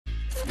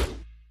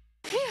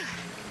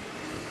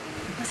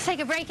Let's take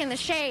a break in the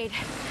shade.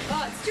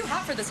 Oh, it's too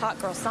hot for this hot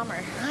girl summer.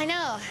 I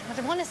know, but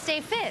I want to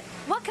stay fit.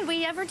 What could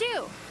we ever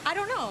do? I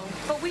don't know,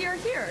 but we are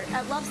here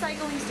at Love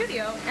Cycling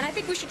Studio, and I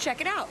think we should check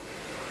it out.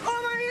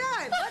 Oh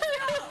my God,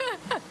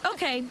 let's go!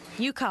 Okay,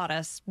 you caught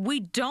us.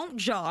 We don't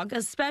jog,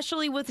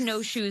 especially with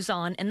no shoes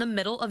on in the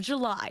middle of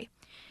July.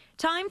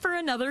 Time for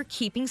another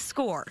keeping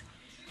score.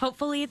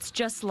 Hopefully it's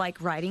just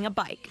like riding a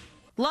bike.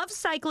 Love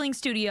Cycling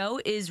Studio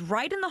is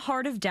right in the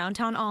heart of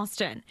downtown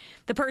Austin.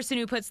 The person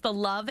who puts the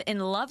love in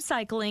love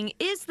cycling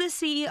is the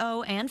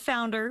CEO and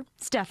founder,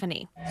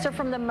 Stephanie. So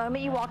from the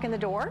moment you walk in the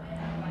door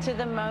to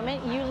the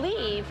moment you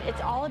leave, it's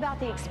all about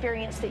the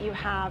experience that you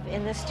have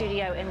in the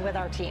studio and with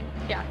our team.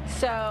 Yeah.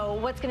 So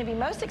what's going to be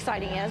most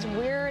exciting is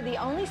we're the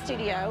only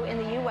studio in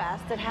the U.S.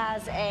 that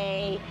has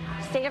a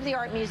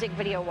state-of-the-art music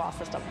video wall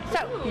system.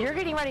 So you're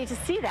getting ready to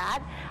see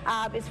that.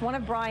 It's one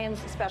of Brian's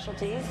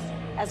specialties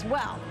as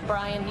well.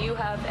 Brian, you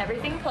have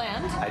everything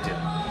planned. I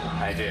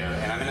do.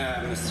 And I'm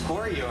gonna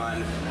score you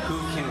on who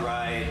can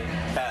ride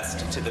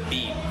best to the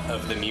beat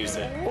of the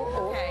music.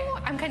 Okay.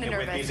 I'm kind of And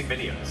with nervous. music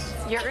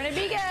videos. You're gonna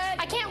be good.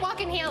 I can't walk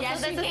in heels.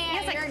 Yes, so you this can.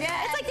 It's like, You're good.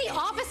 it's like the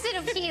opposite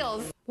of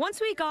heels. Once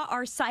we got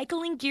our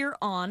cycling gear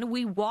on,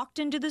 we walked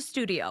into the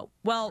studio.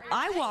 Well,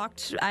 I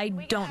walked. I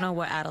don't know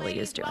what Adelie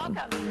is doing.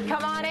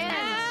 Come on in.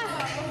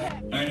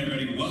 All right,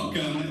 everybody,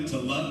 welcome to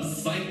Love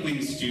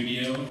Cycling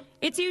Studio.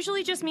 It's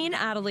usually just me and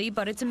Adelie,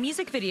 but it's a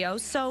music video,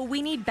 so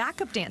we need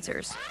backup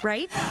dancers,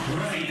 right?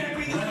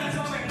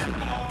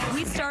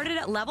 We started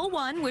at level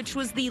 1, which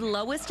was the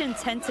lowest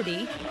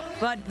intensity,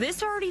 but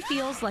this already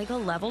feels like a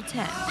level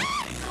 10.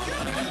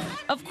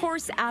 Of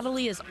course,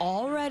 Adelie is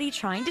already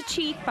trying to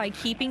cheat by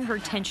keeping her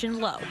tension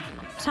low.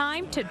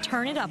 Time to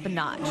turn it up a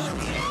notch.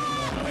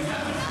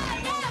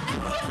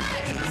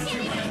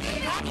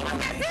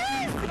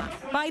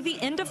 By the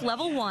end of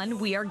level 1,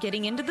 we are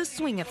getting into the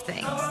swing of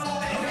things.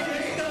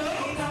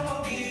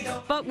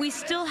 But we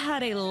still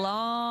had a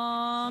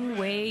long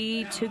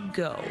way to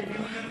go.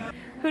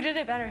 Who did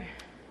it better?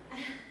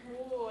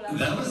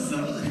 That was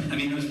I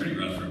mean, it was pretty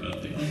rough for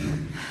both of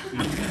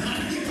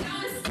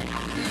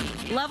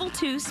you. Level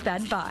 2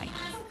 sped by.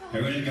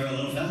 Everybody go a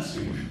little faster.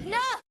 No!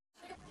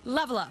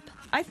 Level up.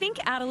 I think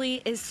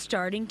Adelie is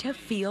starting to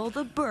feel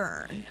the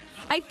burn.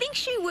 I think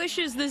she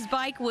wishes this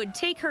bike would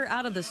take her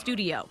out of the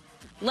studio.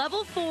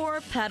 Level 4,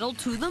 pedal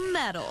to the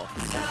metal.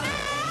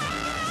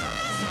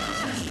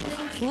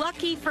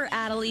 Lucky for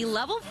Adelie,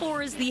 level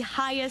 4 is the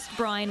highest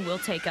Brian will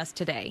take us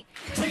today.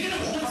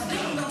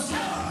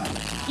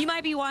 You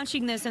might be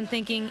watching this and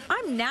thinking,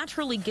 I'm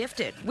naturally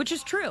gifted, which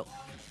is true.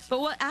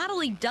 But what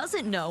Adelie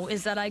doesn't know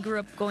is that I grew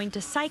up going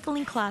to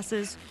cycling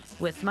classes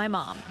with my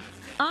mom.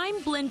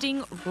 I'm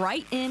blending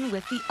right in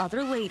with the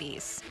other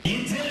ladies. You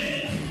did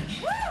it!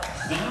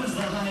 That was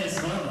the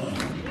highest level.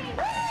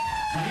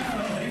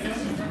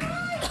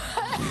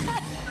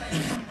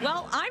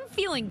 Well, I'm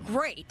feeling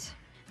great.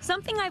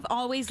 Something I've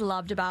always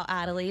loved about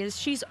Adelie is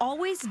she's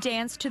always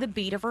danced to the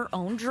beat of her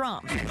own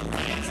drum.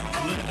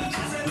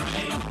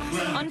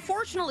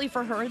 Unfortunately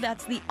for her,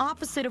 that's the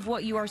opposite of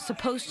what you are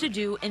supposed to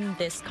do in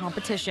this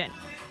competition.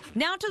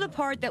 Now to the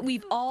part that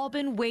we've all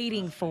been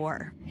waiting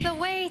for. The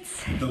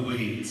weights. The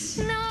weights.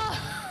 No!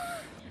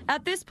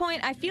 At this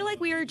point, I feel like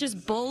we are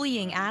just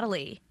bullying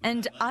Adelie,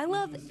 and I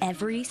love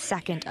every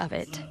second of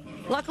it.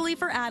 Luckily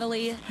for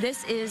Adelie,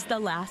 this is the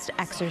last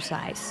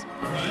exercise.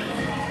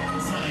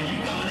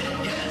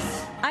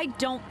 I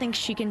don't think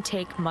she can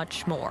take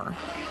much more.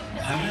 I'm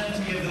gonna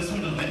have to give this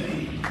one to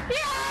Libby.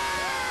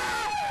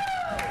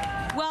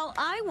 Well,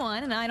 I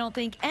won, and I don't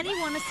think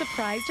anyone is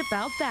surprised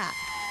about that.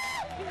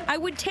 I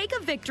would take a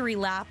victory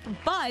lap,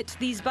 but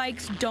these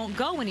bikes don't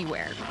go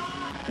anywhere,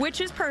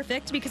 which is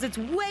perfect because it's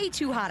way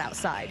too hot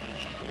outside.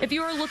 If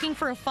you are looking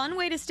for a fun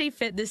way to stay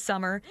fit this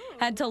summer,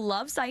 head to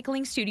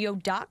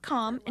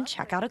lovecyclingstudio.com and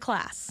check out a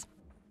class.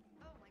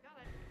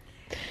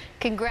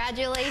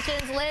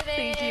 Congratulations,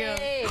 Libby! Thank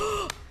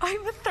you.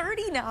 I'm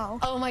 30 now.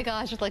 Oh my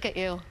gosh, look at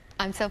you.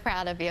 I'm so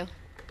proud of you.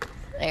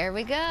 There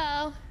we go.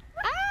 Ah,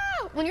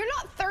 when you're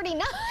not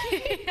 39.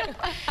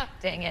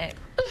 Dang it.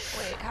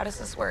 Wait, how does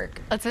this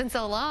work? It's been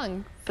so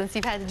long since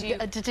you've had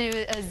to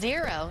do a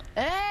 0.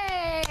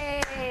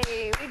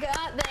 Hey, we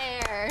got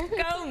there.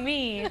 Go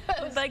me.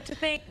 I would like to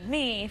thank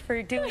me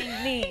for doing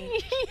me.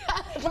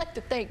 Yeah, I'd like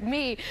to thank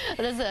me.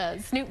 That's a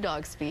Snoop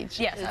Dogg speech.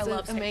 Yes, it's I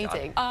love Snoop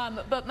amazing. Dogg.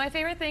 But my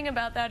favorite thing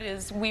about that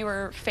is we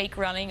were fake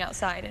running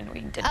outside and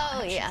we did not Oh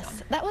have shoes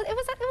yes, on. it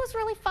was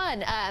really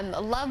fun.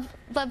 Love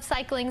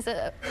cycling's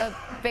a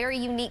very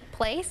unique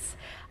place.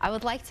 I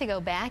would like to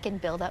go back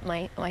and build up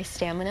my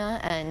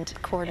stamina and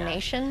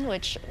coordination,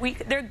 which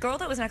The girl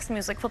that was next to me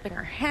was like flipping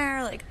her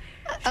hair, like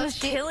she was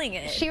killing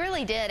it. She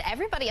really did.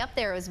 Everybody up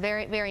there was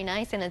very, very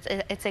nice, and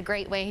it's a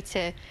great way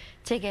to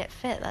get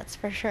fit. That's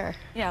for sure.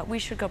 Yeah, we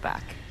should go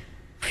back.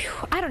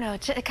 Whew, I don't know.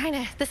 It kind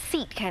of, the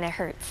seat kind of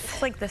hurts.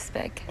 It's like this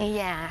big.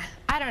 Yeah.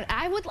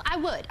 I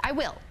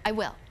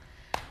will.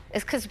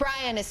 It's because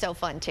Brian is so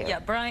fun too. Yeah,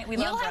 Brian, we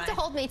love You'll have Brian.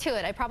 to hold me to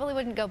it. I probably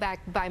wouldn't go back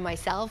by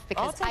myself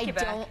because take I you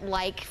back. don't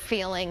like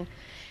feeling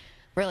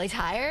really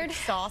tired.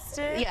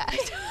 Exhausted? Yeah, I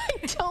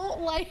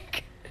don't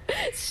like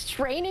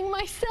straining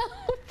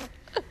myself.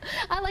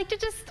 I like to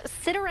just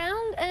sit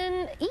around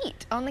and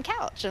eat on the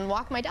couch and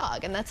walk my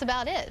dog, and that's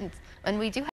about it. And we do